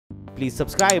please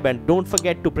subscribe and don't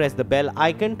forget to press the bell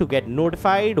icon to get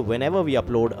notified whenever we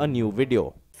upload a new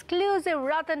video. Exclusive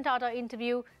Ratan Tata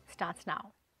interview starts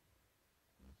now.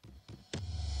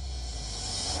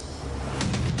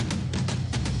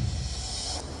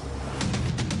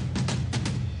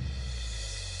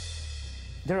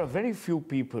 There are very few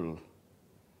people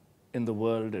in the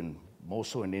world, and more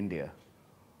so in India,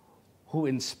 who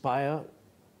inspire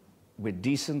with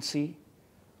decency,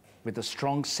 with a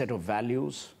strong set of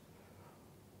values,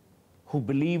 who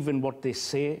believe in what they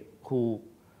say, who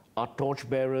are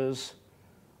torchbearers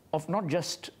of not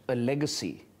just a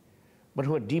legacy, but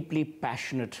who are deeply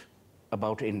passionate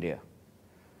about India.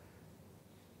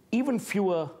 Even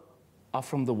fewer are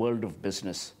from the world of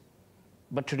business.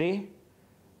 But today,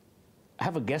 I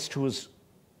have a guest who is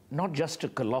not just a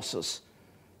colossus,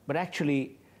 but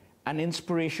actually an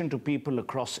inspiration to people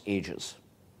across ages.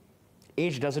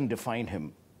 Age doesn't define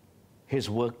him, his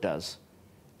work does.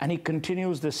 And he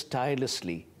continues this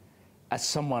tirelessly as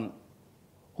someone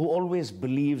who always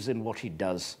believes in what he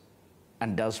does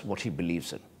and does what he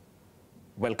believes in.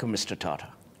 Welcome, Mr. Tata.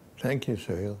 Thank you,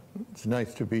 Suhel. It's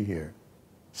nice to be here.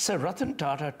 Sir, Ratan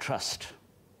Tata Trust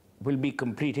will be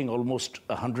completing almost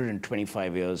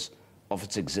 125 years of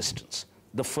its existence,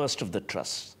 the first of the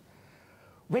trusts.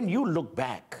 When you look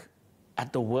back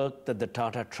at the work that the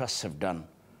Tata Trusts have done,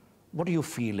 what do you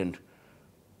feel, and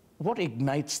what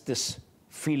ignites this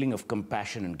feeling of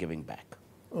compassion and giving back?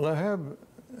 Well, I have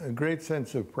a great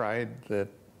sense of pride that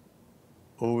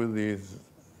over these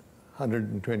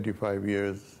 125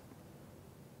 years,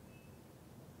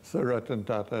 Sir Ratan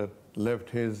Tata left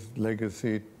his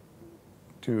legacy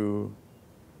to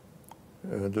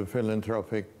the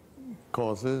philanthropic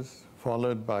causes,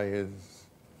 followed by his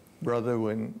brother,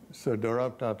 when Sir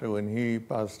Dorab Tata, when he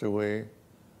passed away,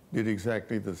 did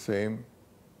exactly the same.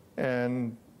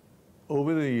 And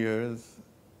over the years,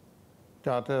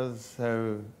 Tatas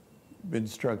have been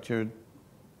structured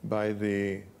by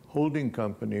the holding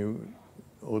company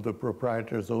or the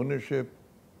proprietor's ownership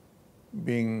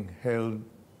being held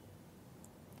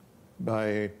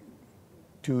by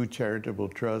two charitable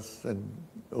trusts, and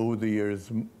over the years,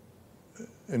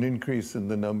 an increase in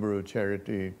the number of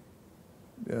charity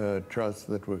trusts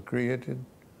that were created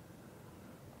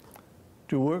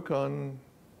to work on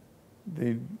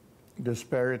the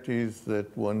disparities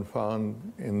that one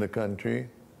found in the country,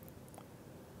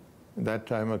 at that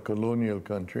time a colonial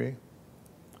country,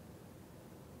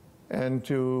 and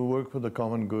to work for the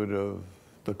common good of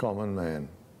the common man.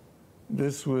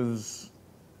 This was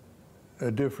a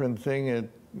different thing.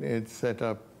 It set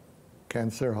up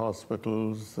cancer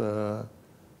hospitals,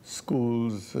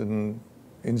 schools, and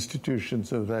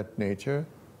institutions of that nature.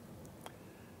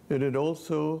 It had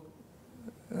also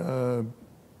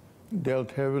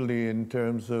dealt heavily in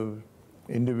terms of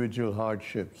individual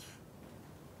hardships.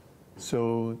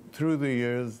 So through the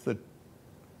years,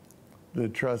 the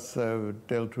trusts have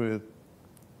dealt with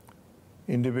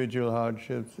individual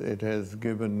hardships.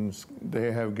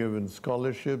 They have given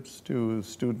scholarships to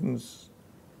students.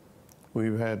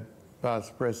 We've had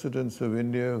past presidents of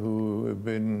India who have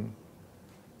been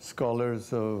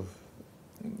scholars of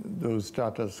those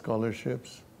Tata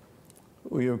scholarships.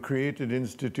 We have created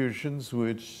institutions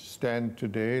which stand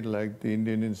today, like the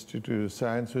Indian Institute of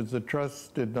Science, which the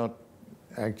trust did not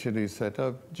actually set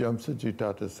up. Jamsetji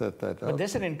Tata set that up. But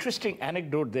there's an interesting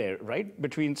anecdote there, right?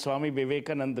 Between Swami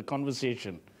Vivekananda, the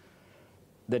conversation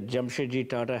that Jamsetji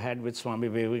Tata had with Swami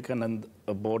Vivekananda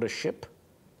aboard a ship.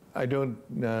 I don't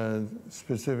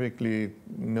specifically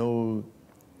know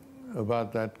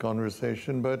about that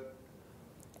conversation, but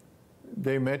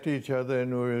they met each other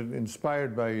and were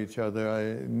inspired by each other.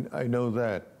 I know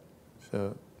that.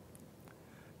 So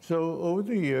over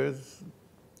the years,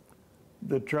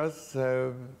 the trusts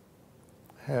have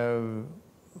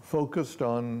focused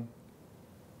on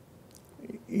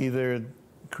either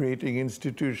creating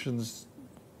institutions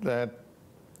that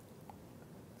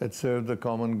serve the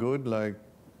common good, like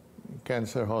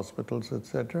cancer hospitals,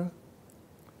 etc.,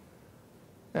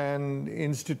 and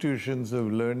institutions of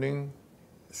learning,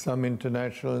 some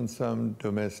international and some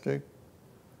domestic,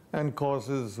 and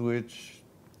causes which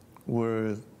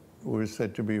were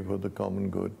said to be for the common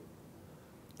good.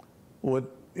 What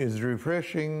is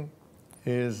refreshing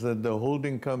is that the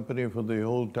holding company for the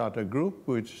whole Tata Group,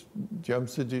 which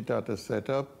Jamsetji Tata set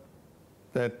up,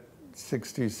 that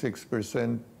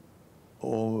 66%,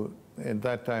 or at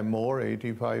that time more,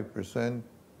 85%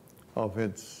 of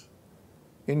its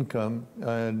income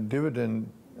and dividend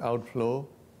outflow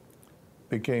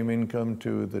became income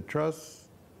to the trusts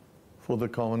for the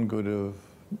common good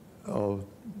of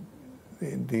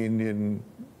the Indian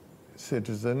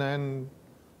citizen and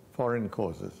foreign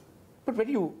causes. But when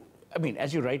you, I mean,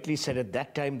 as you rightly said, at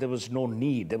that time there was no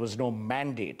need, there was no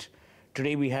mandate.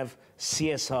 Today we have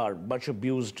CSR, much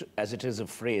abused as it is a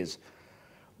phrase.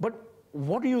 But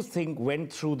what do you think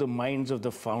went through the minds of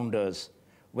the founders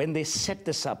when they set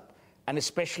this up, and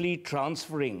especially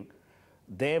transferring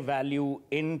their value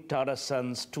in Tata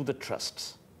Sons to the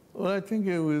trusts? Well, I think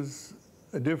it was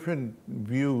a different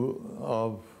view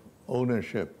of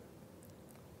ownership.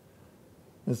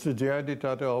 Mr. J.R.D.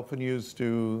 Tata often used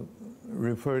to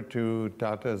refer to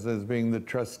Tatas as being the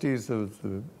trustees of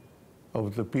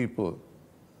the people.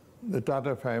 The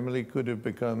Tata family could have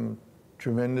become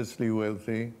tremendously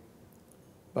wealthy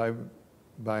by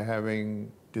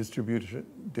having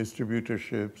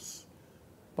distributorships,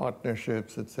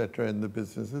 partnerships, etc. in the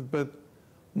businesses. But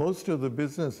most of the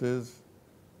businesses,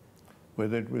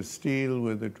 whether it was steel,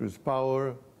 whether it was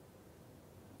power,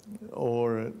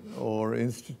 or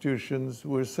institutions,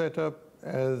 were set up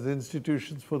as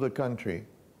institutions for the country.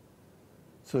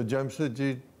 So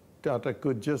Jamshedji Tata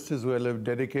could just as well have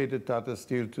dedicated Tata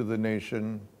Steel to the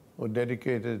nation or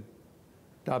dedicated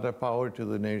Tata Power to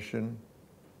the nation.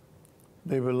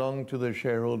 They belong to the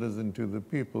shareholders and to the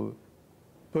people.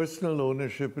 Personal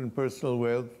ownership and personal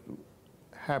wealth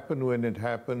happened when it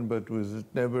happened, but was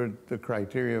never the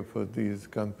criteria for these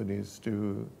companies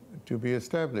to be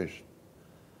established.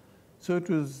 So it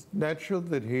was natural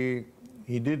that he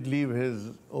did leave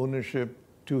his ownership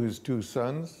to his two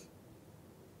sons,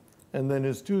 and then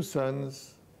his two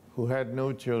sons, who had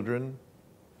no children,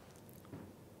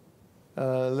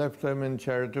 left them in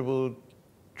charitable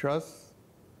trusts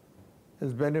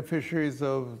as beneficiaries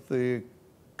of the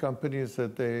companies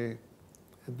that they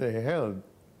held.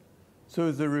 So it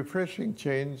was a refreshing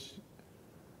change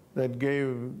that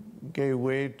gave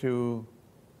way to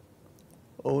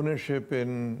ownership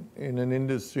in an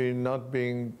industry not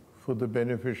being for the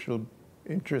beneficial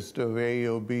interest of A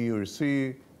or B or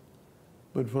C,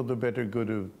 but for the better good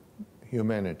of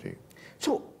humanity.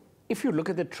 So if you look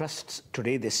at the trusts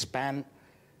today, they span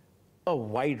a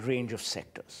wide range of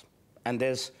sectors. And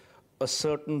there's a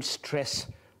certain stress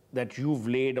that you've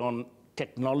laid on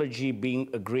technology being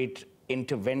a great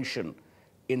intervention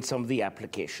in some of the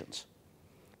applications.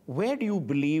 Where do you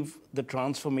believe the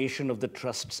transformation of the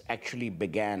trusts actually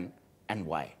began, and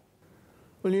why?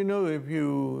 Well, you know, if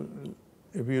you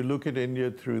look at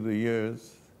India through the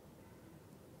years,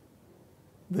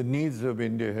 the needs of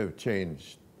India have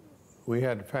changed. We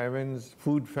had famines,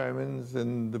 food famines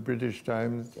in the British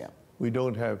times. Yeah. We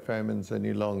don't have famines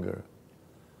any longer.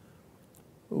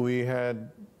 We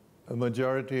had a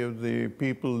majority of the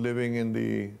people living in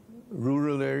the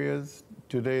rural areas.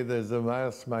 Today there's a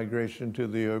mass migration to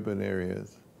the urban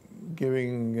areas,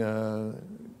 giving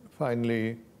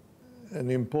finally an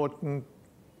important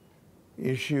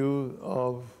issue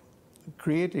of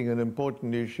creating an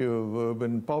important issue of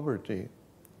urban poverty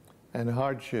and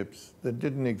hardships that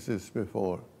didn't exist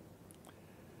before.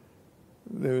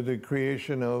 The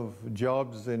creation of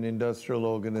jobs in industrial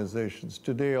organizations.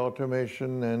 Today,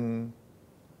 automation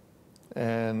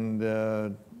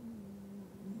and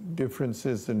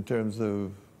differences in terms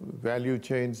of value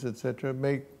chains, etc.,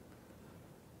 make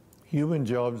human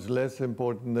jobs less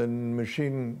important than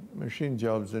machine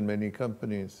jobs in many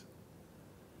companies.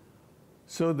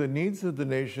 So the needs of the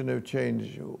nation have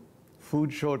changed.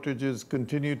 Food shortages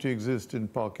continue to exist in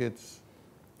pockets.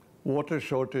 Water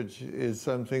shortage is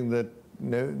something that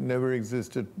never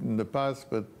existed in the past,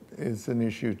 but is an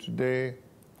issue today.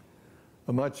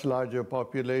 A much larger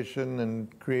population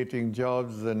and creating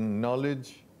jobs and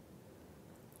knowledge.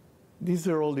 These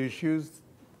are all issues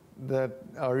that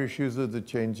are issues of the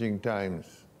changing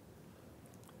times.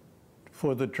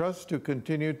 For the trust to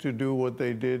continue to do what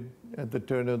they did at the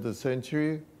turn of the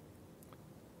century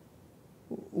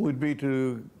would be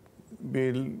to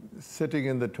be sitting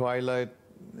in the twilight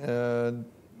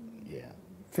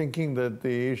thinking that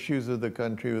the issues of the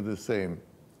country were the same.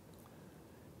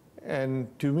 And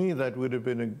to me, that would have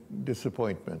been a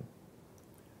disappointment.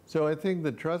 So I think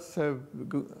the trusts have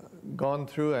gone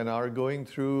through and are going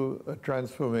through a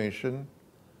transformation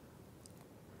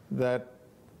that,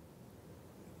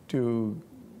 to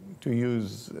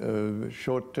use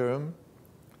short term,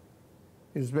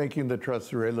 is making the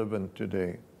trusts relevant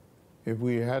today. If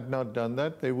we had not done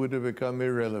that, they would have become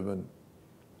irrelevant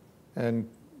and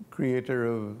creator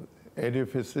of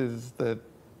edifices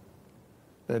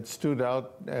that stood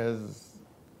out as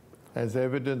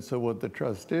evidence of what the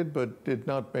trust did, but did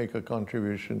not make a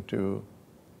contribution to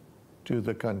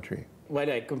the country.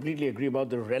 While I completely agree about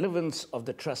the relevance of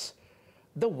the trust,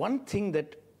 the one thing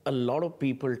that a lot of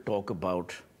people talk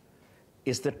about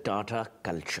is the Tata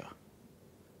culture,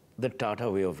 the Tata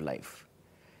way of life.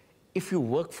 if you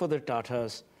work for the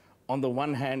Tatas, on the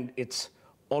one hand, it's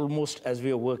almost as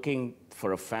we are working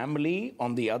for a family.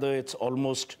 On the other, it's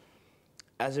almost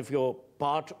as if you're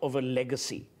part of a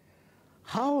legacy.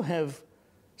 How have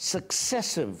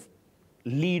successive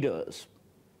leaders,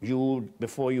 you,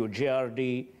 before you,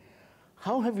 JRD,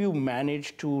 how have you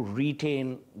managed to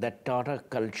retain that Tata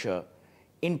culture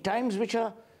in times which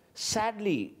are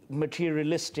sadly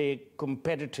materialistic,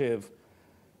 competitive?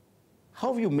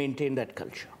 How have you maintained that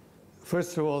culture?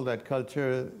 First of all, that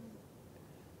culture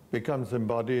becomes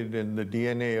embodied in the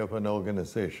DNA of an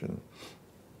organization.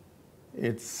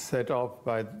 It's set off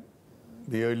by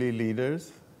the early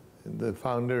leaders, the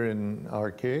founder in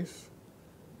our case,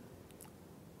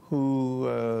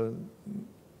 who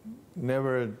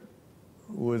never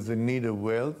was in need of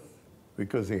wealth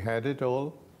because he had it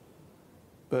all,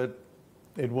 but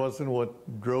it wasn't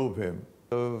what drove him.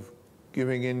 Of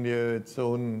giving India its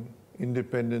own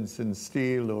independence in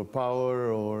steel or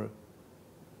power or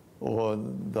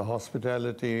the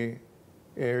hospitality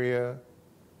area,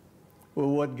 were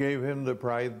what gave him the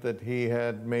pride that he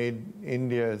had made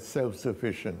India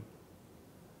self-sufficient.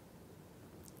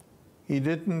 He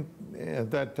didn't at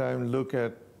that time look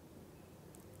at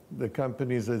the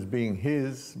companies as being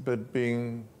his, but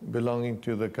belonging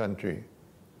to the country.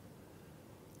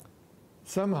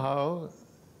 Somehow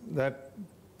that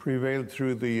prevailed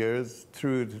through the years,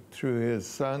 through his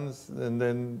sons, and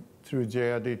then through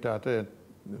J.R.D. Tata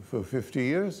for 50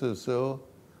 years or so,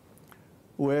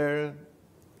 where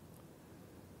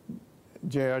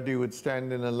J.R.D. would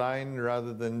stand in a line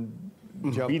rather than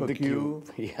jump Beat a the queue.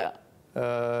 Yeah.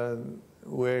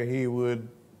 Where he would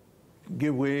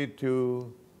give way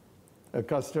to a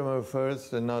customer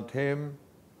first and not him.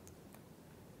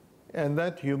 And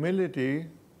that humility,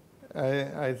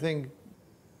 I think,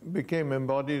 became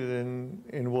embodied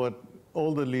in what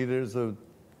all the leaders of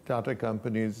Tata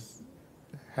companies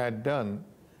had done.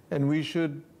 And we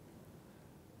should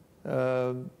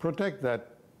protect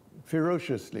that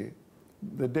ferociously.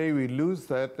 The day we lose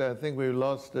that, I think we've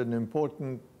lost an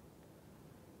important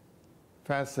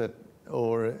facet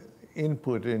or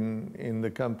input in the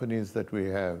companies that we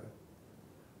have.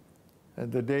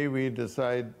 And the day we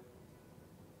decide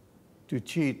to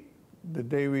cheat, the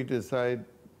day we decide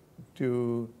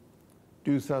to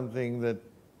do something that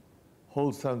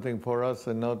holds something for us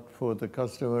and not for the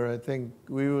customer, I think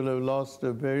we will have lost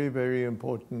a very, very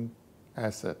important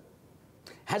asset.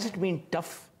 Has it been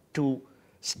tough to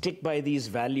stick by these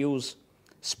values,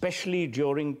 especially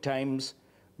during times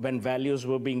when values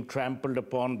were being trampled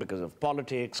upon because of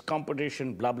politics,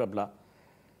 competition, blah, blah, blah?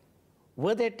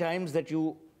 Were there times that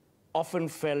you often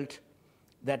felt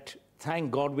that,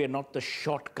 thank God, we are not the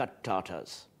shortcut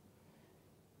Tatas?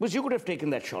 Because you could have taken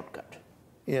that shortcut.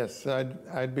 Yes,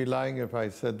 I'd be lying if I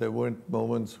said there weren't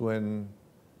moments when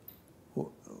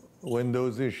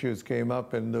those issues came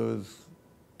up and those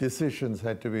decisions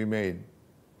had to be made.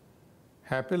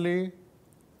 Happily,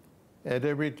 at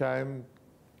every time,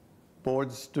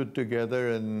 boards stood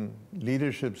together and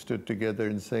leadership stood together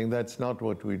in saying that's not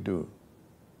what we do.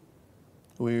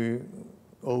 We,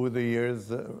 over the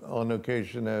years, on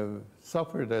occasion, have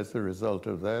suffered as a result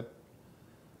of that.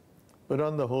 But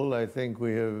on the whole, I think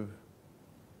we have,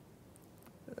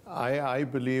 I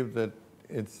believe that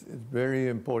it's very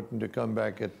important to come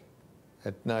back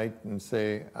at night and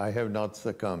say, I have not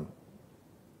succumbed.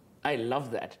 I love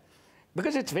that.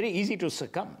 Because it's very easy to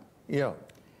succumb. Yeah.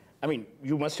 I mean,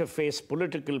 you must have faced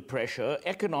political pressure,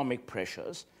 economic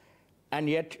pressures, and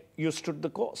yet you stood the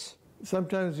course.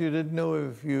 Sometimes you didn't know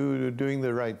if you were doing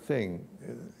the right thing.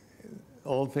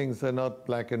 All things are not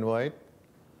black and white.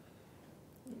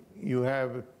 You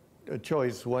have a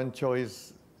choice. One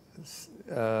choice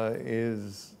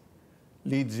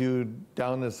leads you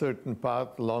down a certain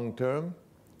path long term.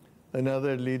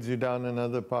 Another leads you down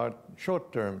another path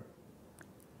short term.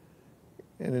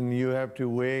 And then you have to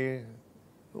weigh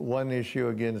one issue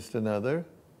against another.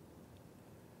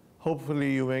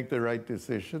 Hopefully you make the right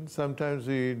decision. Sometimes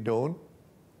we don't,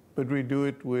 but we do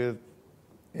it with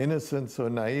innocence or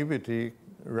naivety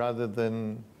rather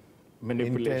than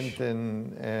intent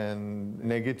and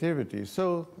negativity.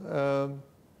 So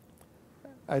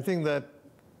I think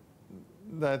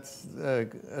that's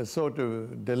a sort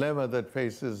of dilemma that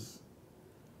faces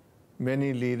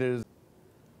many leaders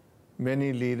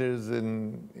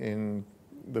in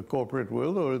the corporate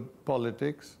world or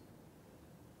politics.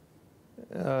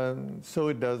 So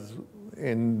it does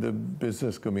in the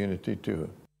business community too.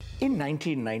 In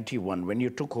 1991, when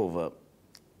you took over,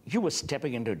 you were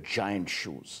stepping into giant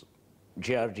shoes,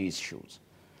 JRD's shoes.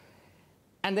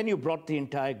 And then you brought the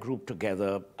entire group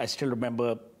together. I still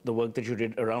remember the work that you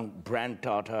did around brand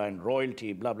Tata and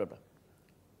royalty, blah, blah, blah.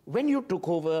 When you took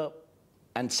over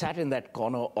and sat in that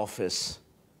corner office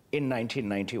in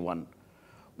 1991,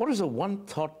 what was the one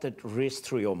thought that raced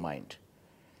through your mind?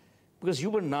 Because you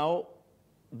were now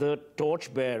the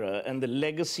torchbearer and the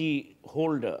legacy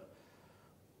holder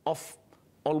of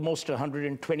almost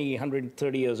 120,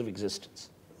 130 years of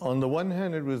existence. On the one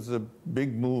hand, it was a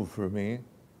big move for me.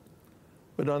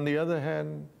 But on the other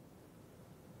hand,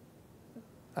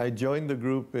 I joined the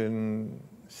group in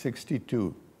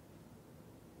 '62.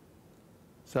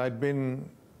 So I'd been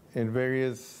in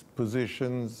various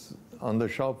positions on the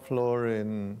shop floor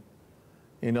in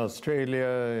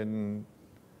Australia,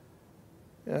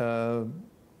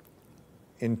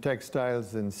 in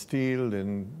textiles and steel,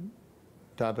 in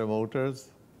Tata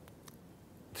Motors,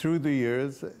 through the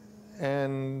years.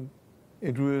 And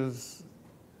it was,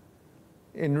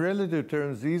 in relative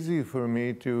terms, easy for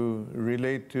me to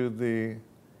relate to the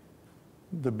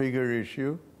bigger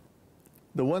issue.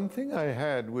 The one thing I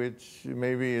had, which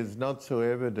maybe is not so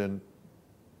evident,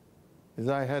 is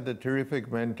I had a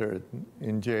terrific mentor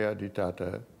in J.R.D.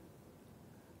 Tata.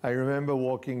 I remember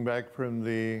walking back from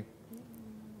the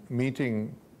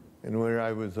meeting in where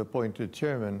I was appointed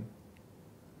chairman.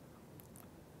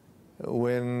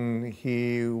 When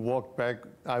he walked back,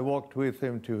 I walked with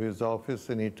him to his office,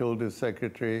 and he told his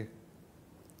secretary,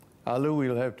 "Alu,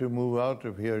 we'll have to move out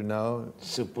of here now."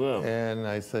 Superb. And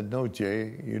I said, "No,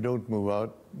 Jay, you don't move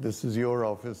out. This is your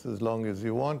office as long as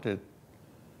you want it."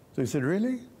 So he said,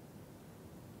 "Really?"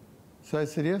 So I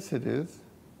said, "Yes, it is."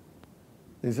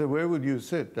 He said, "Where would you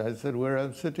sit?" I said, "Where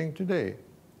I'm sitting today.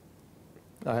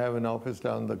 I have an office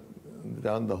down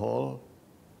the hall,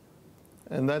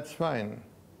 and that's fine."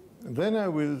 Then I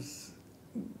was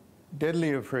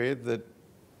deadly afraid that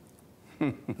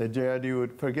that JRD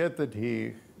would forget that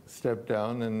he stepped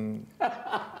down, and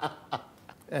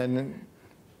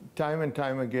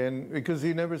time again, because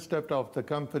he never stepped off the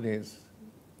companies.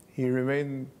 He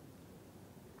remained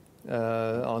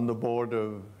on the board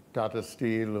of Tata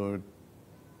Steel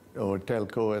or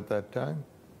Telco at that time.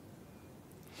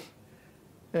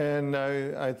 And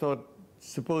I thought,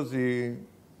 suppose he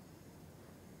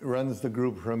runs the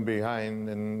group from behind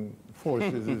and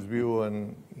forces his view,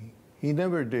 and he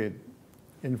never did.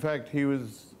 In fact, he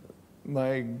was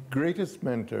my greatest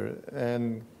mentor,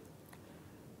 and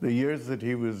the years that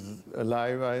he was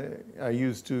alive, I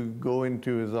used to go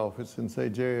into his office and say,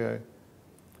 "Jay,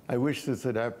 I wish this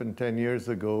had happened 10 years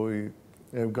ago. We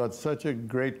have got such a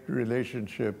great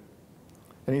relationship."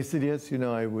 And he said, "Yes, you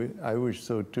know, I wish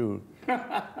so too."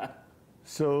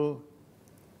 So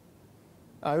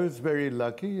I was very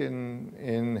lucky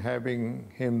in having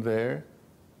him there.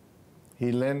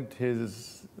 He lent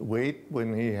his weight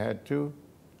when he had to.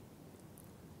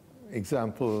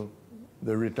 Example,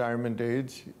 the retirement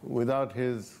age. Without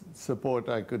his support,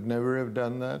 I could never have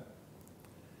done that.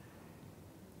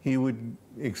 He would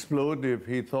explode if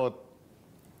he thought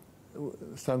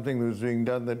something was being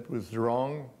done that was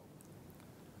wrong.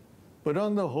 But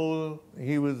on the whole,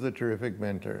 he was a terrific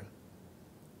mentor.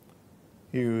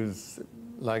 He was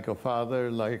like a father,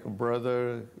 like a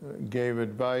brother, gave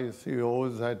advice. He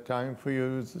always had time for you.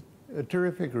 It was a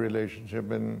terrific relationship,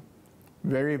 and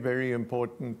very, very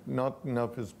important. Not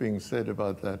enough is being said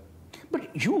about that.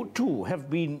 But you too have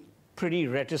been pretty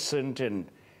reticent and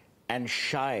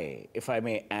shy, if I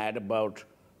may add, about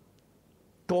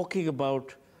talking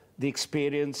about the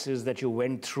experiences that you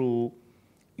went through,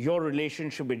 your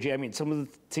relationship with Jay. I mean, some of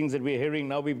the things that we're hearing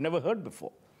now, we've never heard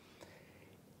before.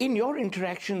 In your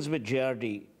interactions with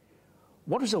JRD,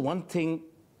 what was the one thing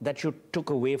that you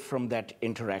took away from that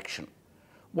interaction?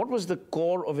 What was the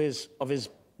core of his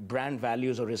brand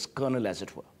values, or his kernel, as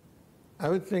it were? I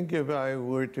would think if I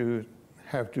were to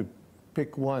have to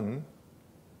pick one,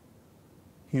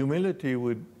 humility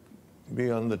would be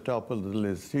on the top of the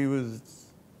list. He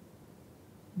was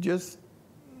just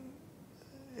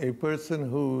a person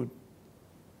who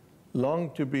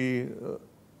longed to be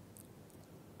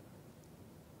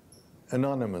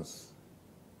anonymous.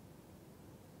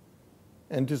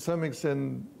 And to some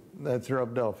extent, that's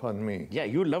rubbed off on me. Yeah,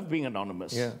 you love being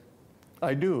anonymous. Yeah,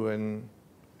 I do. And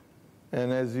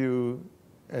as you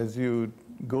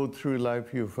go through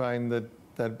life, you find that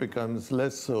that becomes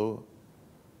less so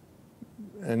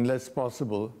and less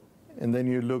possible. And then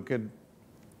you look at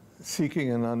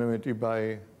seeking anonymity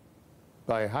by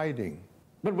hiding.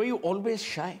 But were you always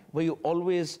shy? Were you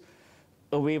always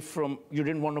away from, you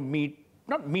didn't want to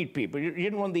not meet people, you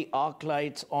didn't want the arc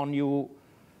lights on you?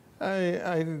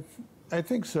 I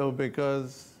think so,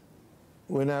 because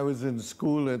when I was in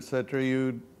school, etc.,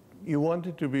 you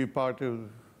wanted to be part of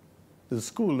the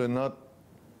school and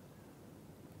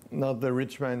not the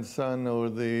rich man's son or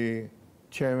the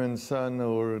chairman's son,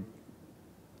 or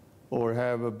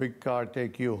have a big car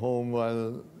take you home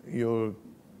while your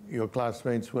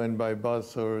classmates went by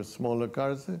bus or smaller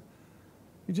cars.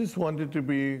 He just wanted to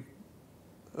be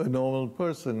a normal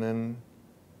person. And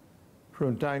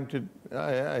from time to,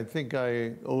 I think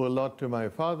I owe a lot to my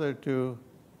father to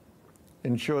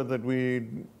ensure that we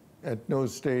at no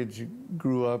stage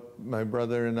grew up, my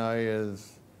brother and I,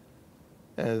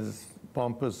 as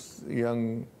pompous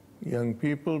young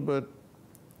people, but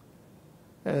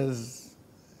as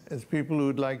people who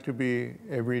would like to be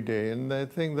every day. And I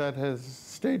think that has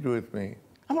stayed with me.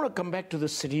 I want to come back to the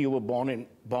city you were born in,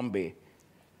 Bombay.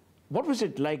 What was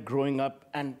it like growing up?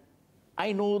 And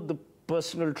I know the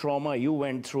personal trauma you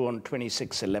went through on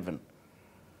 26/11.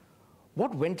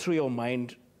 What went through your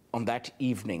mind on that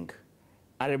evening?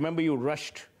 I remember you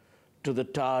rushed to the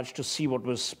Taj to see what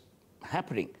was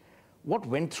happening. What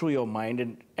went through your mind?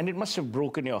 And it must have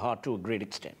broken your heart to a great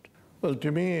extent. Well,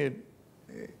 to me,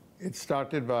 it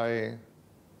started by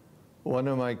one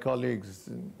of my colleagues,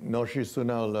 Noshi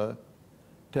Sunaula,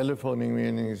 telephoning me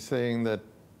and he's saying that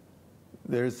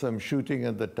there's some shooting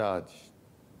at the Taj.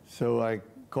 So I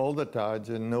called the Taj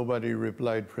and nobody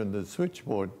replied from the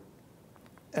switchboard.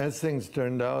 As things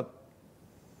turned out,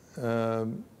 I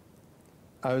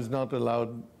was not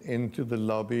allowed into the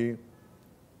lobby.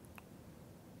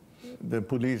 The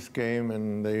police came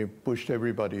and they pushed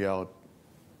everybody out.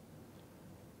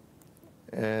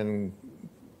 And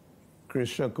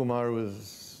Krishna Kumar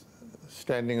was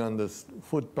standing on the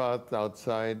footpath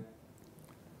outside.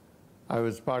 I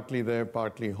was partly there,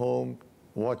 partly home,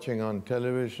 watching on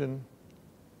television.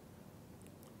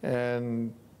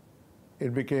 And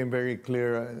it became very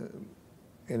clear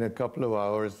in a couple of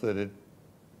hours that it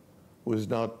was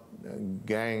not a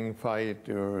gang fight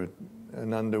or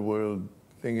an underworld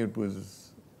thing. It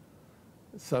was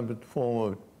some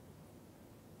form of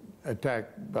attack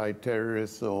by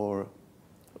terrorists or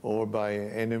by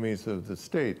enemies of the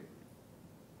state.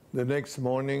 The next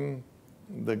morning,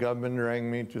 the government rang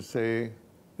me to say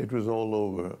it was all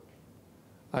over.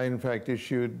 I, in fact,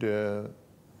 issued a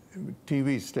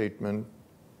TV statement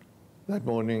that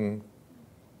morning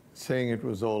saying it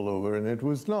was all over, and it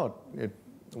was not. It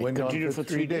went on for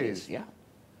 3 days. Yeah.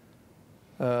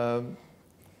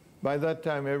 By that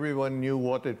time, everyone knew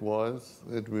what it was.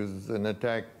 It was an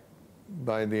attack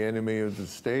by the enemy of the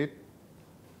state.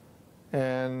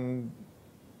 And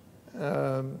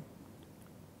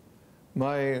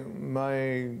my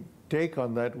take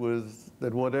on that was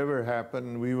that whatever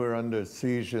happened, we were under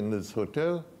siege in this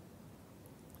hotel,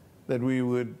 that we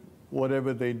would,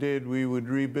 whatever they did, we would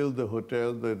rebuild the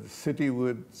hotel, the city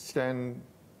would stand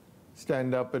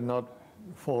up and not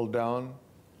fall down.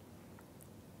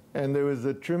 And there was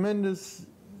a tremendous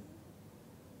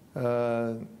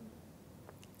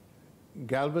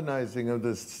galvanizing of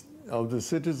the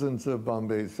citizens of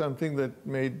Bombay, something that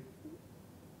made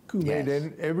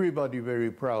everybody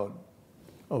very proud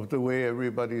of the way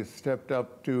everybody stepped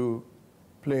up to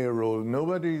play a role.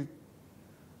 Nobody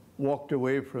walked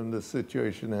away from the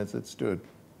situation as it stood.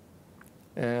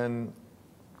 And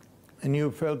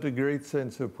you felt a great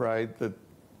sense of pride that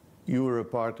you were a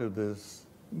part of this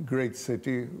great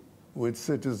city with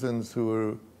citizens who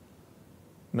were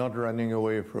not running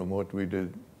away from what we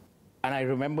did. And I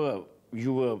remember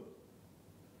you were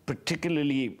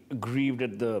particularly grieved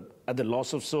at the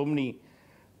loss of so many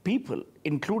people,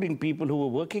 including people who were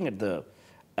working at the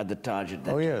Taj at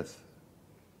that time. Oh, yes.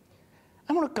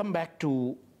 I want to come back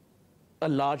to a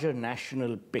larger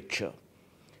national picture.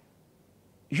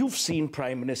 You've seen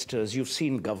prime ministers, you've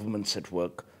seen governments at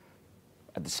work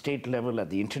at the state level, at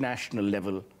the international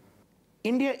level.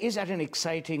 India is at an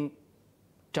exciting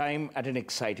time, at an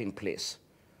exciting place.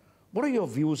 What are your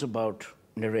views about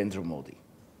Narendra Modi?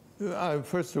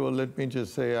 First of all, let me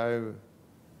just say I've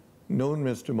known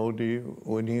Mr. Modi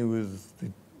when he was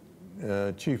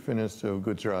the Chief Minister of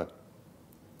Gujarat.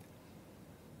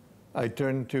 I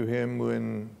turned to him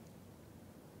when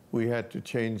we had to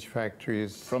change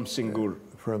factories From Singur.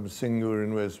 From Singur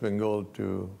in West Bengal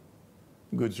to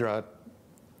Gujarat.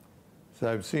 So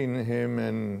I've seen him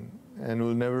and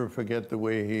will never forget the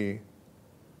way he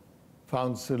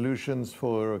found solutions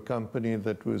for a company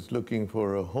that was looking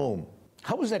for a home.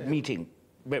 How was that meeting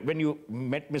when you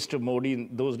met Mr. Modi in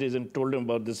those days and told him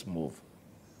about this move?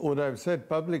 What I've said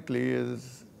publicly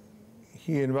is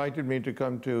he invited me to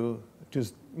come to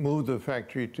just move the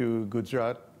factory to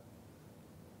Gujarat.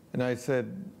 And I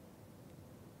said,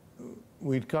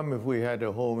 we'd come if we had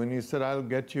a home. And he said, I'll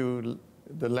get you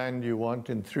the land you want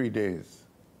in 3 days.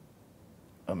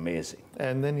 Amazing.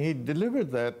 And then he delivered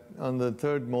that. On the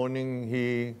third morning,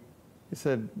 he He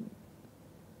said,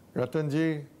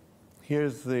 Ratanji,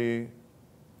 here's the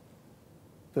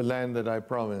land that I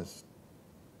promised.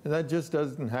 And that just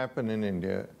doesn't happen in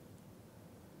India.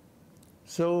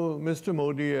 So Mr.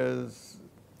 Modi,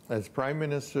 as Prime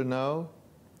Minister now,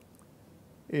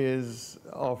 is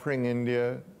offering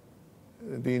India,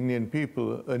 the Indian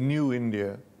people, a new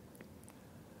India.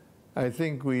 I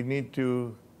think we need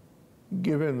to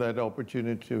give him that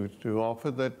opportunity to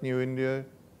offer that new India.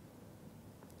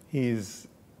 He's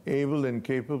able and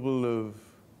capable of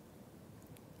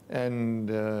and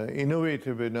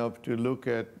innovative enough to look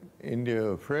at India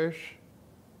afresh.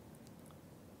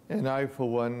 And I, for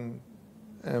one,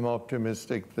 am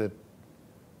optimistic that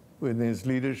with his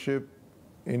leadership,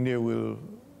 India will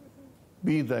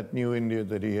be that new India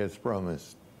that he has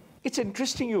promised. It's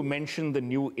interesting you mentioned the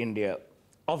new India.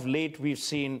 Of late, we've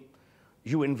seen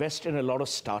you invest in a lot of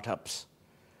startups.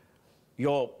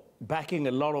 You're backing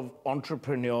a lot of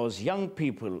entrepreneurs, young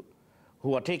people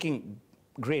who are taking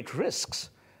great risks.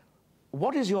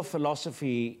 What is your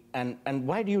philosophy, and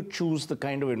why do you choose the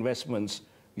kind of investments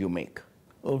you make?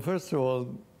 Well, first of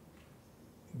all,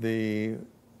 the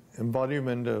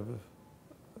embodiment of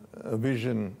a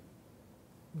vision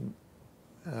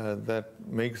that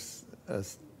makes a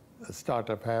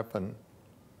startup happen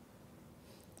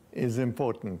is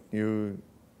important.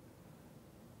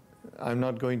 I'm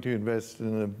not going to invest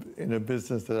in a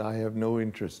business that I have no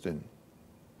interest in.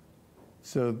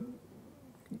 So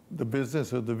the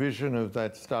business or the vision of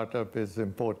that startup is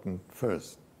important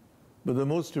first. But the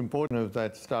most important of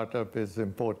that startup is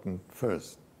important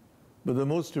first. But the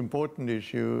most important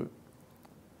issue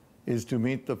is to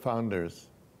meet the founders.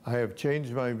 I have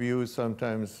changed my views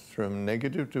sometimes from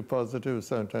negative to positive,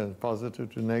 sometimes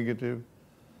positive to negative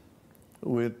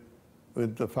with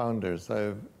the founders.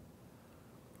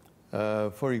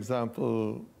 For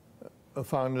example, a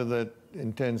founder that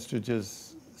intends to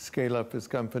just scale up his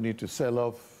company to sell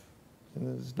off,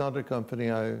 and it's not a company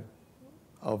I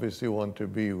obviously want to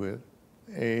be with.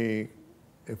 A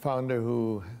founder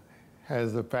who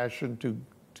has a passion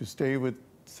to stay with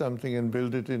something and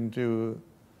build it into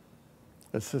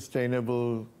a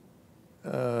sustainable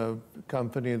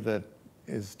company that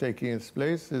is taking its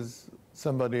place is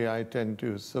somebody I tend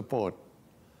to support.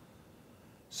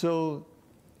 So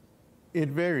it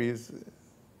varies.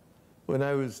 When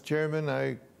I was chairman,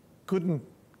 I couldn't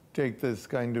take this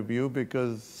kind of view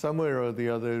because somewhere or the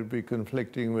other it would be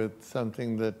conflicting with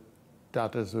something that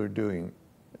Tatas were doing.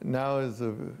 Now, as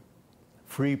a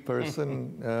free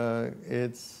person,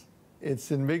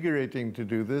 it's invigorating to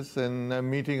do this, and I'm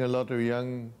meeting a lot of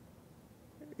young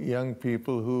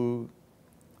people who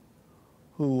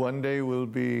one day will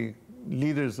be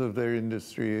leaders of their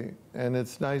industry, and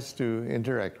it's nice to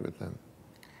interact with them.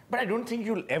 But I don't think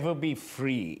you'll ever be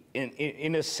free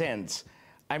in a sense.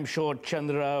 I'm sure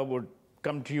Chandra would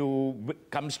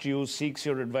comes to you, seeks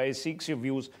your advice, seeks your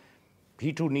views.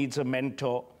 He too needs a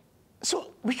mentor.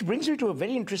 So, which brings me to a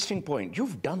very interesting point.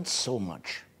 You've done so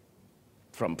much,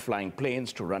 from flying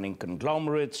planes to running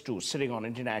conglomerates to sitting on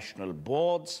international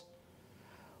boards.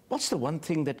 What's the one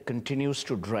thing that continues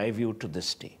to drive you to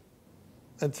this day?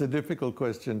 That's a difficult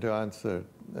question to answer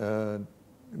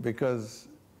because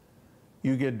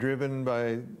you get driven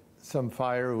by some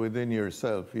fire within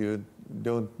yourself. You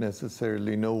don't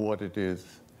necessarily know what it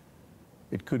is.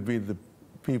 It could be the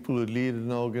people who lead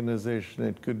an organization.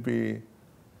 It could be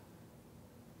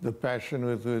the passion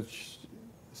with which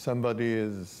somebody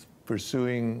is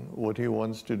pursuing what he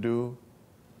wants to do.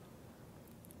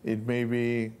 It may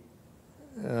be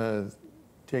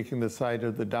taking the side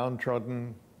of the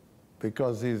downtrodden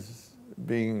because he's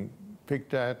being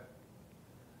picked at.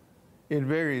 It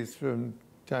varies from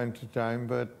time to time,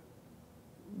 but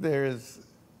there's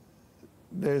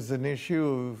an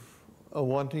issue of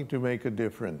wanting to make a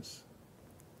difference.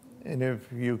 And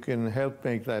if you can help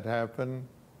make that happen,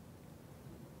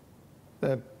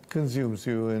 that consumes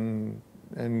you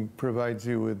and provides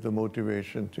you with the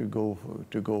motivation to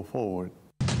go forward.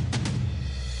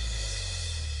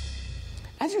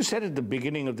 As you said at the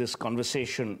beginning of this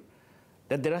conversation,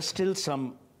 that there are still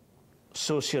some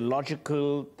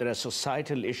sociological, there are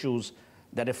societal issues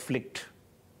that afflict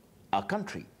our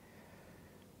country.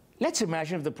 Let's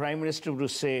imagine if the Prime Minister were to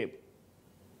say,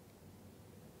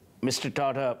 Mr.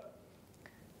 Tata,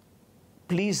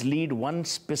 please lead one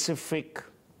specific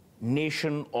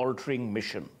nation-altering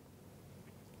mission.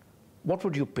 What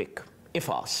would you pick, if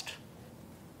asked?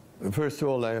 First of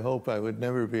all, I hope I would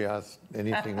never be asked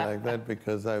anything like that,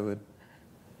 because I would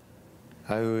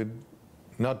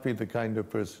not be the kind of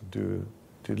person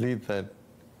to lead that.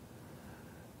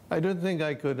 I don't think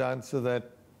I could answer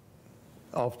that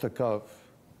off the cuff.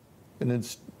 And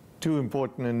it's too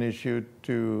important an issue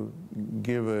to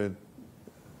give a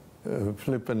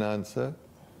flippant answer.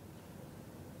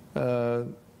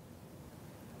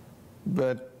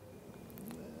 But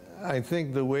I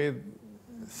think the way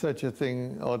such a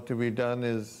thing ought to be done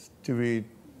is to be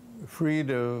freed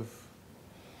of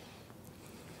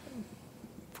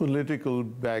political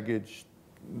baggage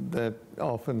that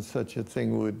often such a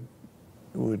thing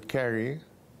would carry,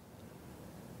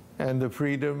 and the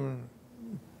freedom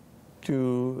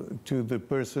to the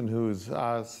person who's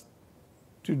asked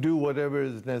to do whatever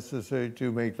is necessary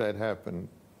to make that happen.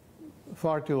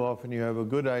 Far too often you have a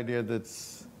good idea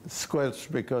that's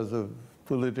squelched because of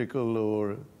political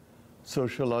or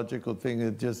sociological thing.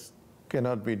 It just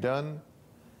cannot be done,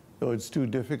 or it's too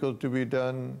difficult to be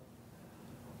done,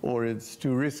 or it's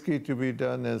too risky to be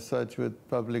done as such with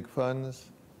public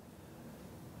funds.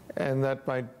 And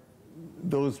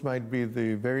those might be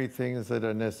the very things that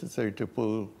are necessary to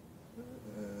pull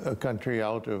a country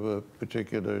out of a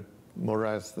particular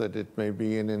morass that it may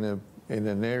be in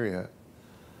an area.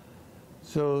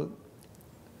 So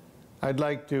I'd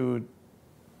like to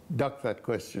duck that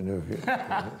question of you.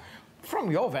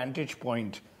 From your vantage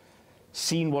point,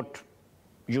 seeing what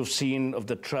you've seen of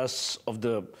the trusts, of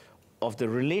the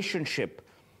relationship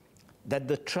that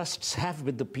the trusts have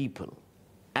with the people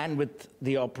and with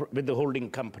the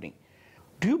holding company,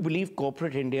 do you believe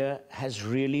corporate India has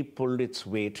really pulled its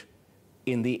weight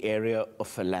in the area of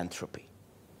philanthropy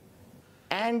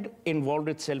and involved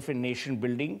itself in nation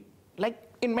building,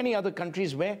 like in many other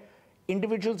countries where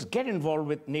individuals get involved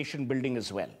with nation building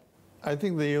as well? I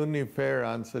think the only fair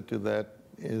answer to that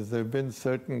is there have been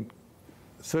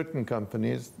certain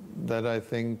companies that I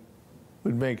think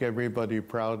would make everybody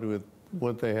proud with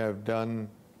what they have done,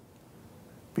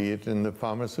 be it in the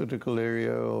pharmaceutical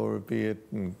area, or be it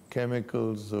in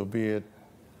chemicals, or be it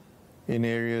in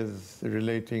areas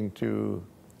relating to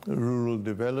rural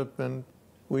development,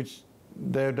 which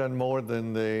they've done more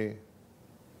than they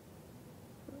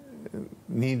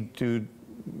need to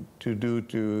do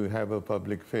to have a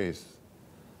public face.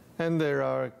 And there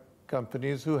are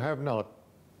companies who have not.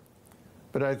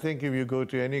 But I think if you go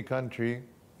to any country,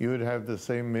 you would have the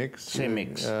same mix. Same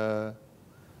mix.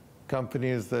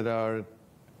 Companies that are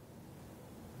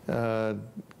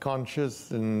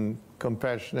conscious and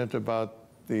compassionate about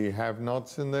the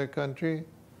have-nots in their country,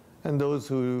 and those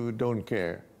who don't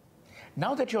care.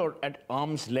 Now that you're at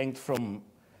arm's length from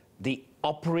the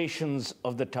operations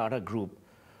of the Tata Group,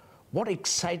 what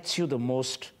excites you the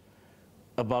most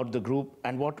about the group,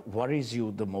 and what worries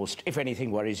you the most, if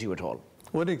anything worries you at all?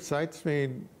 What excites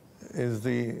me is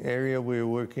the area we're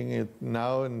working at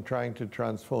now in trying to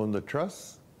transform the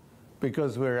trusts,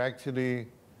 because we're actually,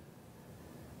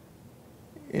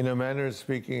 in a manner of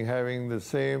speaking, having the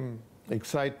same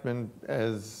excitement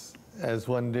as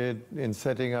one did in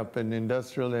setting up an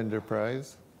industrial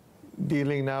enterprise,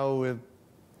 dealing now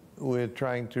with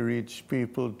trying to reach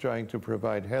people, trying to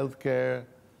provide health care.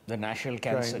 The National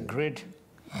Cancer Grid.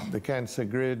 The cancer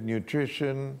grid,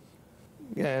 nutrition.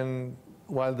 And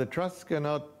while the trusts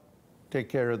cannot take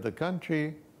care of the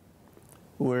country,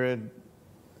 we're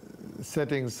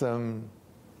setting some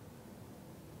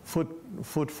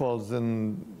footfalls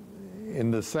in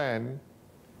the sand,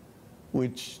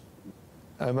 which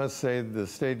I must say the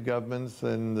state governments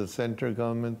and the central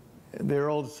government, they're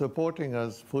all supporting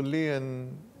us fully,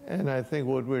 and I think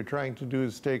what we're trying to do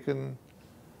is taken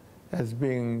as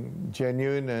being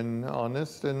genuine and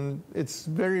honest, and it's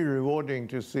very rewarding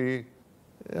to see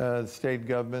state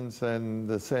governments and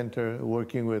the center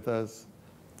working with us,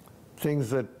 things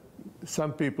that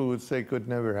some people would say could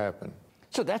never happen.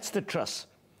 So that's the trust.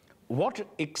 What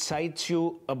excites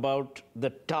you about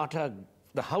the Tata,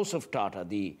 the House of Tata,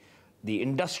 the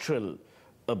industrial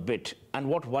bit, and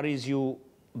what worries you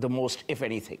the most, if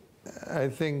anything? I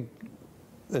think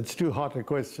it's too hot a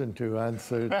question to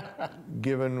answer,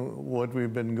 given what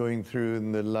we've been going through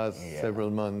in the last several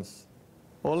months.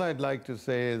 All I'd like to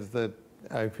say is that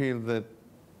I feel that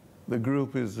the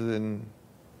group is in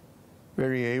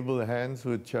very able hands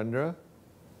with Chandra,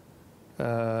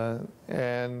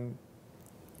 and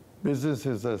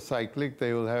businesses are cyclic.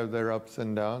 They will have their ups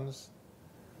and downs.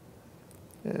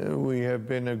 We have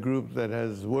been a group that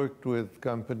has worked with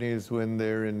companies when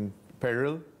they're in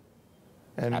peril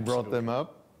and brought them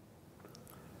up.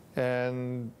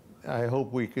 And I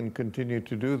hope we can continue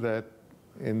to do that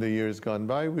in the years gone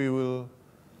by. We will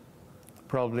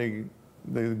probably,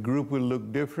 the group will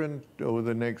look different over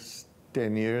the next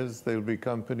 10 years. There'll be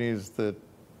companies that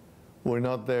were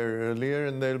not there earlier,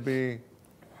 and there'll be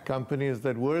companies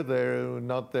that were there,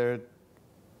 not there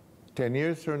 10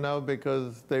 years from now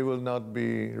because they will not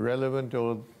be relevant,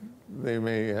 or they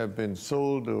may have been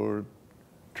sold or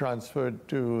transferred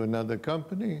to another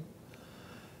company.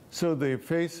 So the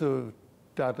face of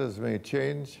Tatas may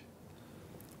change,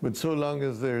 but so long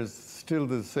as there's still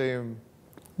the same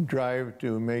drive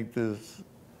to make this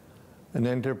an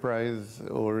enterprise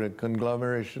or a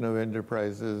conglomeration of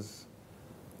enterprises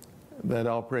that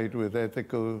operate with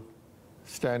ethical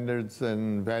standards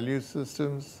and value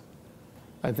systems,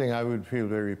 I think I would feel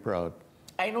very proud.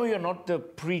 I know you're not the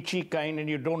preachy kind and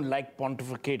you don't like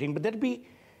pontificating, but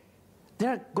there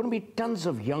are going to be tons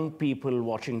of young people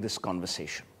watching this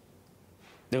conversation.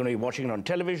 They're going to be watching it on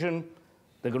television.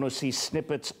 They're going to see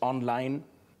snippets online.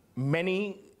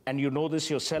 Many, and you know this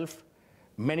yourself,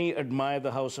 many admire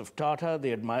the House of Tata,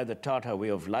 they admire the Tata way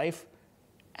of life,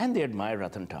 and they admire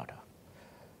Ratan Tata.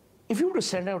 If you were to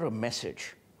send out a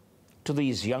message to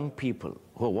these young people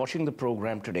who are watching the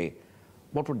program today,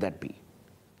 what would that be?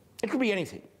 It could be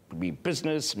anything. It could be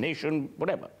business, nation,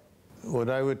 whatever. What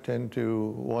I would tend to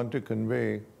want to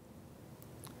convey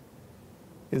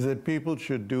is that people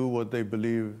should do what they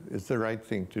believe is the right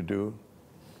thing to do.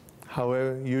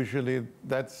 However, usually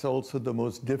that's also the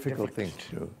most difficult thing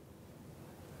to do.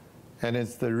 And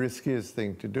it's the riskiest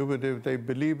thing to do. But if they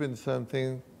believe in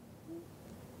something,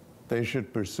 they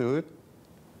should pursue it.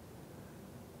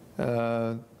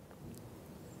 And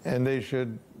they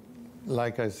should,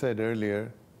 like I said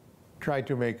earlier, try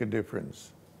to make a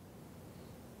difference.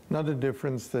 Not a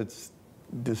difference that's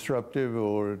disruptive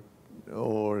or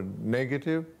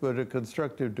negative, but a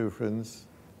constructive difference.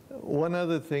 One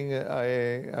other thing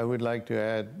I would like to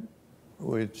add,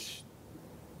 which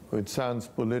sounds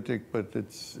politic, but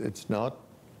it's not.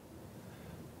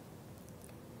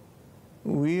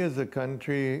 We as a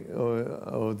country,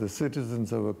 or the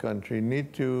citizens of a country,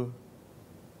 need to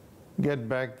get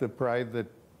back the pride that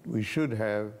we should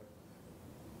have,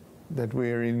 that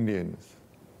we are Indians.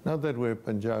 Not that we're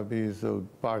Punjabis or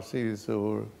Parsis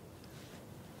or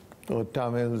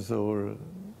Tamils,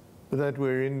 but that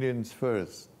we're Indians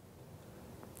first.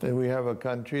 That we have a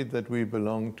country that we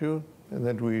belong to and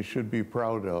that we should be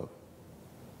proud of.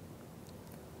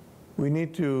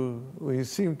 We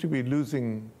seem to be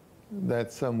losing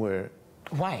that somewhere.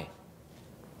 Why?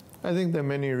 I think there are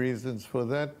many reasons for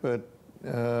that, but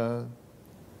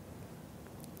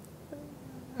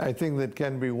I think that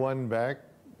can be won back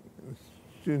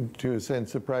to a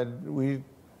sense of pride. We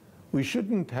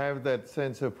shouldn't have that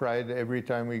sense of pride every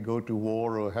time we go to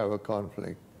war or have a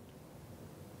conflict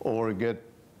or get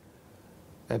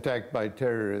attacked by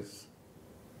terrorists.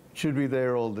 It should be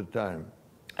there all the time.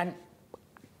 And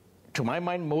to my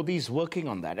mind, Modi's working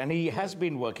on that, and he has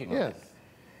been working on it. Yes,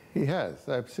 he has,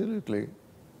 absolutely.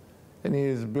 And he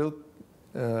has built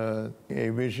a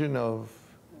vision of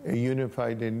a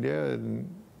unified India, and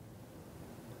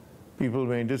people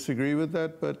may disagree with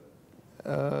that, but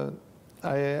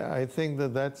I think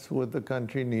that that's what the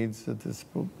country needs at this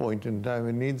point in time.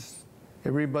 It needs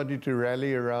everybody to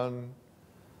rally around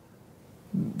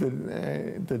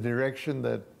the direction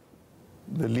that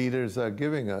the leaders are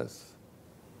giving us.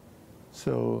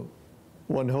 So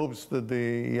one hopes that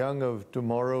the young of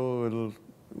tomorrow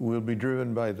will be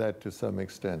driven by that to some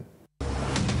extent.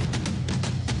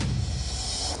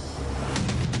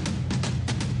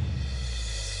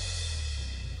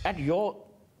 At your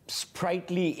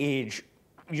sprightly age,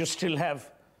 you still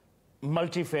have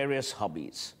multifarious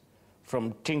hobbies,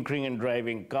 from tinkering and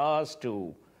driving cars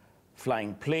to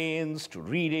flying planes to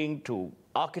reading to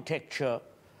architecture.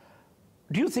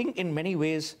 Do you think in many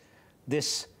ways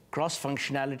this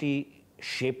cross-functionality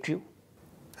shaped you?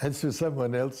 That's for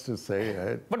someone else to say,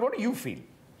 right? But what do you feel?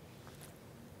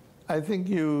 I think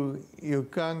you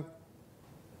can't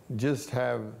just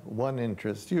have one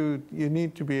interest. You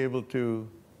need to be able to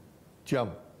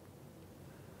jump.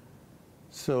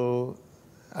 So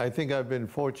I think I've been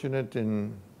fortunate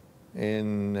in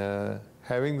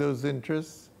having those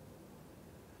interests.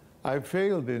 I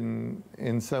failed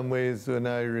in some ways. When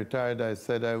I retired, I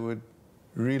said I would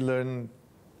relearn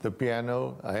the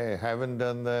piano. I haven't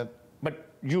done that.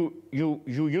 But you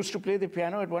used to play the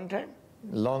piano at one time?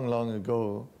 Long, long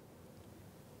ago.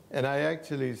 And I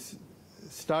actually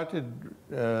started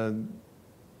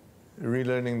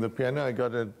relearning the piano. I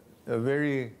got a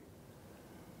very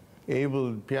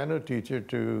able piano teacher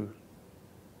to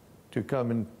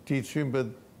come and teach me, but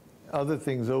other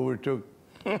things overtook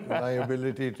my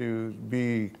ability to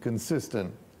be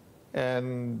consistent.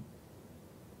 And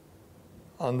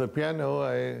on the piano,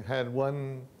 I had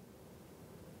one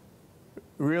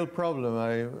real problem.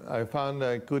 I found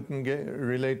I couldn't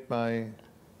relate my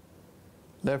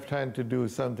left hand to do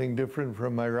something different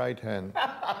from my right hand.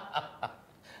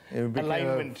 it became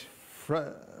alignment.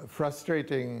 a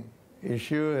frustrating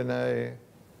issue, and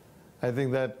I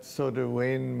think that sort of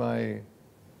waned my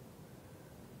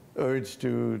urge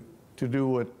to do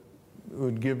what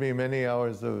would give me many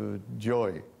hours of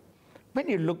joy. When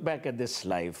you look back at this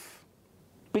life,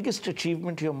 biggest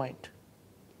achievement to your mind?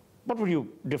 What would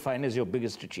you define as your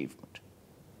biggest achievement?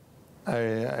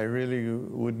 I really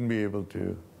wouldn't be able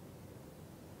to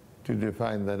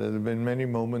define that. There have been many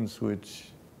moments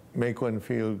which make one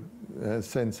feel a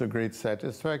sense of great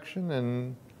satisfaction,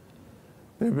 and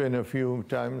there have been a few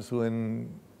times when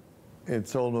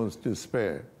it's almost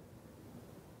despair.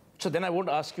 So then I won't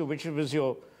ask you which was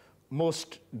your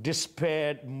most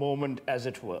despaired moment, as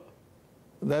it were.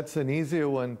 That's an easier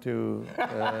one to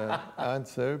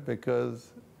answer,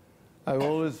 because I've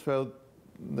always felt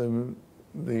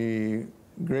the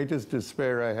greatest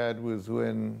despair I had was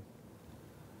when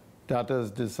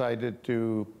Tata's decided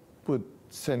to put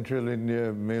Central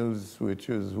India Mills, which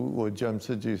was what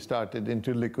Jamsetji started,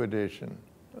 into liquidation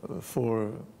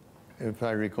for, if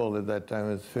I recall at that time,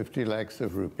 it was 50 lakhs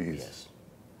of rupees. Yes.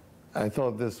 I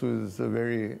thought this was a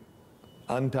very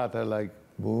un-Tata-like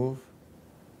move,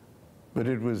 but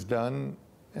it was done,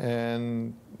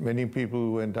 and many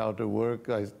people went out of work.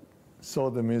 I saw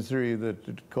the misery that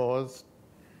it caused.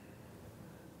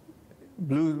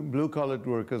 Blue-collared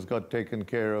workers got taken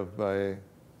care of by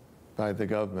the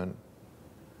government,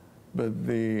 but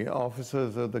the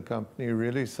officers of the company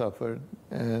really suffered,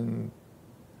 and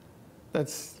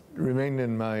that's remained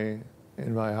in my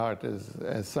heart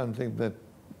as something that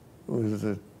was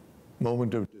a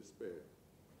moment of despair.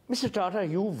 Mr. Tata,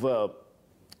 you've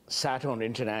sat on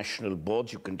international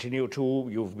boards, you continue to,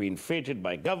 you've been feted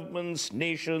by governments,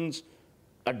 nations,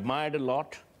 admired a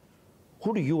lot.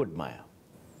 Who do you admire?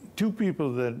 Two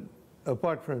people that,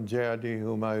 apart from JRD,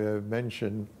 whom I have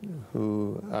mentioned,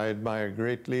 who I admire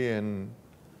greatly and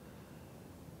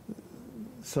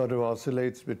sort of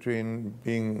oscillates between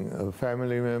being a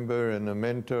family member and a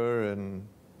mentor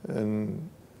and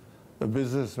a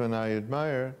businessman I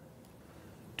admire.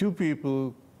 Two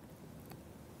people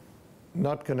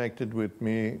not connected with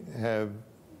me have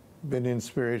been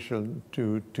inspirational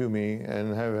to me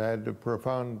and have had a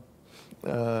profound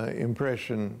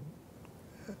impression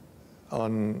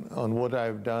on what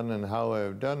I've done and how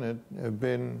I've done it, have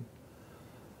been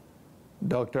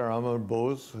Dr. Amar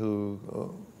Bose,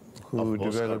 who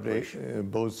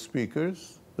developed Bose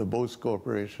speakers, the Bose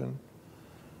Corporation.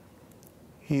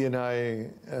 He and I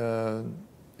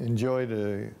enjoyed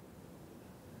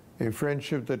a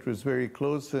friendship that was very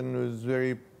close and was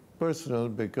very personal,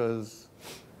 because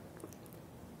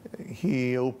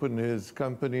he opened his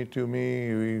company to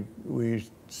me. We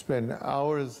spent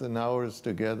hours and hours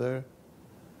together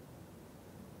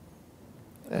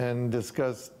and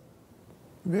discussed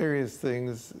various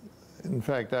things. In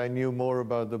fact, I knew more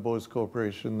about the Bose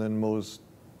Corporation than most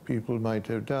people might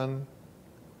have done.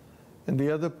 And the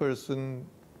other person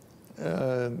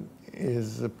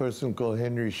is a person called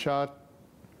Henry Schott,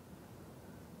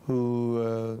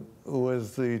 who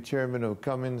was the chairman of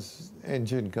Cummins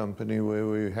Engine Company, where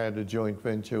we had a joint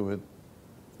venture with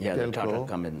The Telco. Tata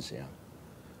Cummins, yeah.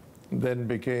 Then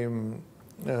became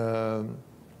the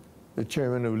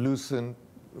chairman of Lucent,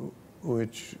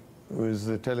 which was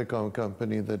the telecom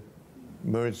company that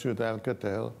merged with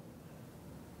Alcatel.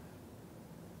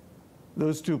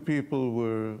 Those two people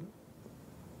were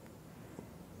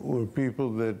people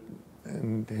that,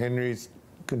 and Henry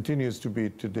continues to be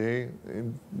today.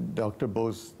 Dr.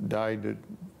 Bose died a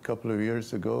couple of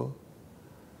years ago.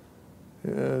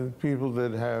 People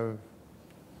that have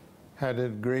had a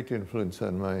great influence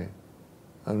on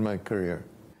my career.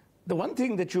 The one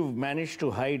thing that you've managed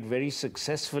to hide very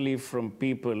successfully from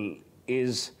people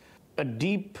is a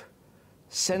deep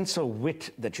sense of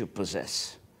wit that you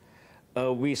possess.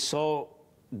 We saw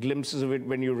glimpses of it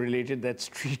when you related that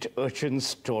street urchin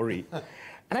story.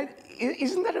 And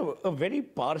isn't that a very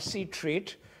Parsi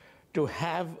trait, to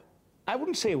have, I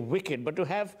wouldn't say wicked, but to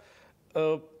have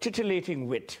titillating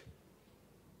wit?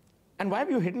 And why have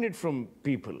you hidden it from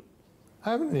people?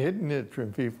 I haven't hidden it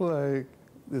from people.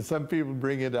 Some people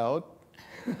bring it out.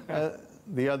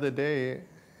 The other day,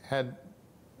 had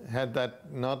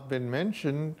that not been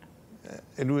mentioned,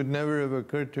 it would never have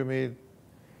occurred to me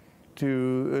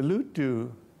to allude to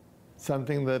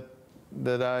something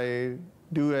that I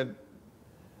do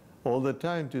all the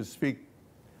time, to speak.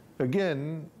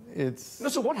 Again, it's... No,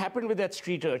 so what happened with that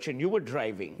street urchin? You were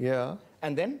driving. Yeah.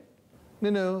 And then?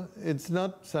 No, it's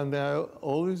not something. I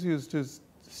always used to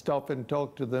stop and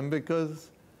talk to them, because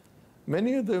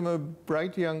many of them are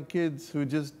bright young kids who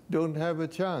just don't have a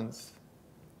chance.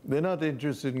 they're not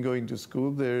interested in going to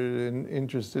school. They're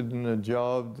interested in a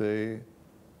job.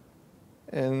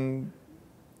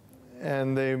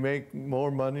 And they make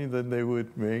more money than they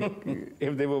would make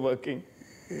if they were working.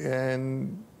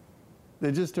 And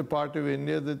they're just a part of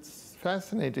India that's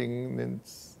fascinating.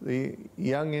 It's the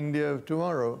young India of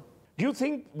tomorrow. Do you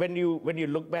think when you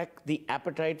look back, the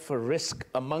appetite for risk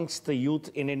amongst the youth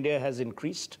in India has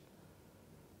increased?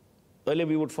 Earlier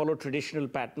we would follow traditional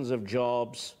patterns of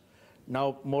jobs.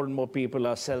 Now more and more people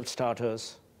are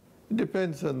self-starters. It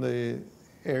depends on the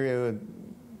area.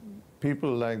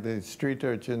 People like the street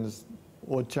urchins,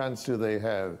 what chance do they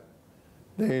have?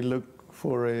 They look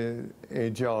for a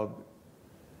job.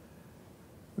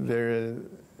 They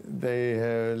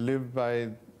live by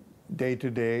day to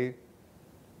day,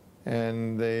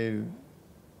 and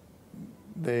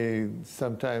they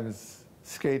sometimes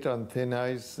skate on thin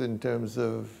ice in terms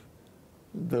of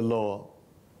the law.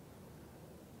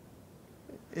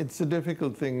 It's a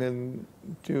difficult thing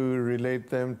to relate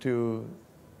them to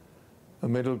a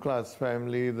middle-class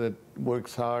family that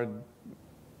works hard,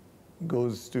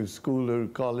 goes to school or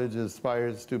college,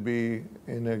 aspires to be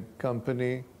in a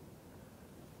company.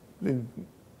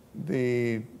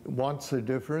 The wants are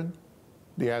different,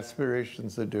 the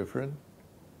aspirations are different,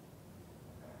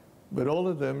 but all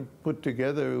of them put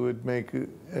together would make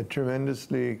a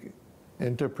tremendously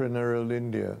entrepreneurial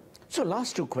India. So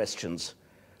last two questions.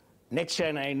 Next year,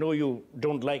 and I know you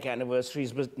don't like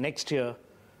anniversaries, but next year,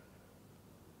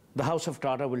 the House of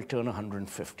Tata will turn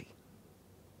 150.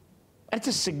 That's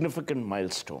a significant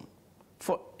milestone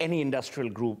for any industrial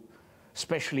group,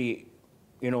 especially,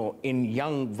 in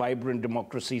young, vibrant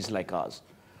democracies like ours.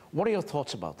 What are your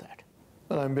thoughts about that?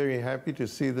 Well, I'm very happy to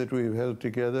see that we've held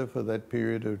together for that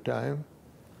period of time.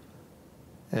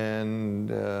 And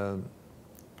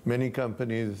many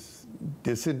companies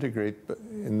disintegrate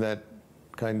in that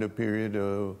kind of period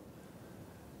or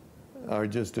are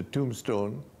just a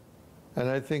tombstone. And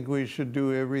I think we should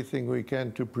do everything we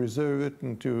can to preserve it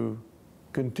and to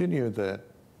continue that.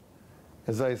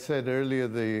 As I said earlier,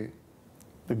 the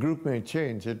group may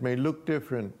change. It may look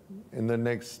different in the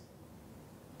next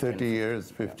 30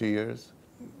 years, 50 years,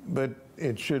 but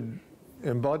it should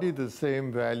embody the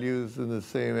same values and the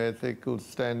same ethical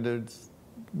standards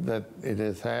that it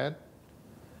has had.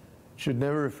 Should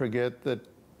never forget that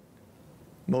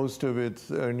most of its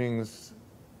earnings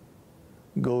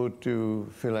go to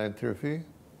philanthropy,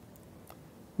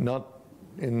 not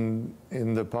in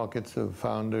the pockets of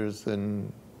founders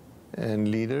and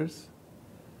leaders,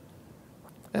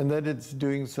 and that it's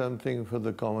doing something for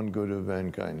the common good of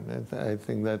mankind. I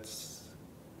think that's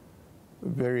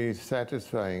very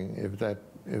satisfying if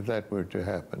that were to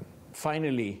happen.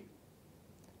 Finally,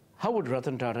 how would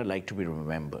Ratan Tata like to be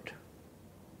remembered?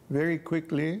 Very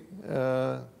quickly,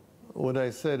 what I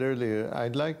said earlier,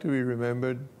 I'd like to be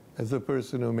remembered as a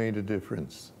person who made a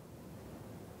difference.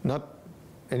 Not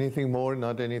anything more,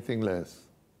 not anything less.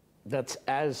 That's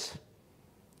as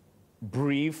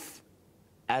brief,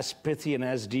 as pithy, and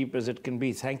as deep as it can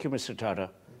be. Thank you, Mr. Tata,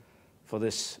 for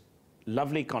this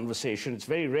lovely conversation. It's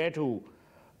very rare to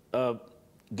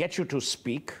get you to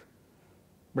speak,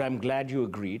 but I'm glad you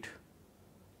agreed.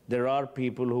 There are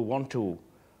people who want to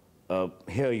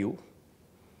hear you.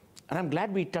 And I'm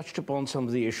glad we touched upon some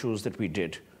of the issues that we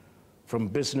did, from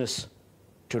business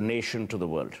to nation to the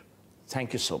world.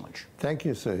 Thank you so much. Thank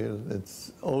you, Suhel.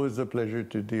 It's always a pleasure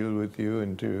to deal with you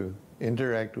and to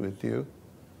interact with you.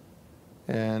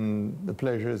 And the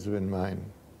pleasure has been mine.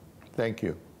 Thank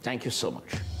you. Thank you so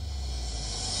much.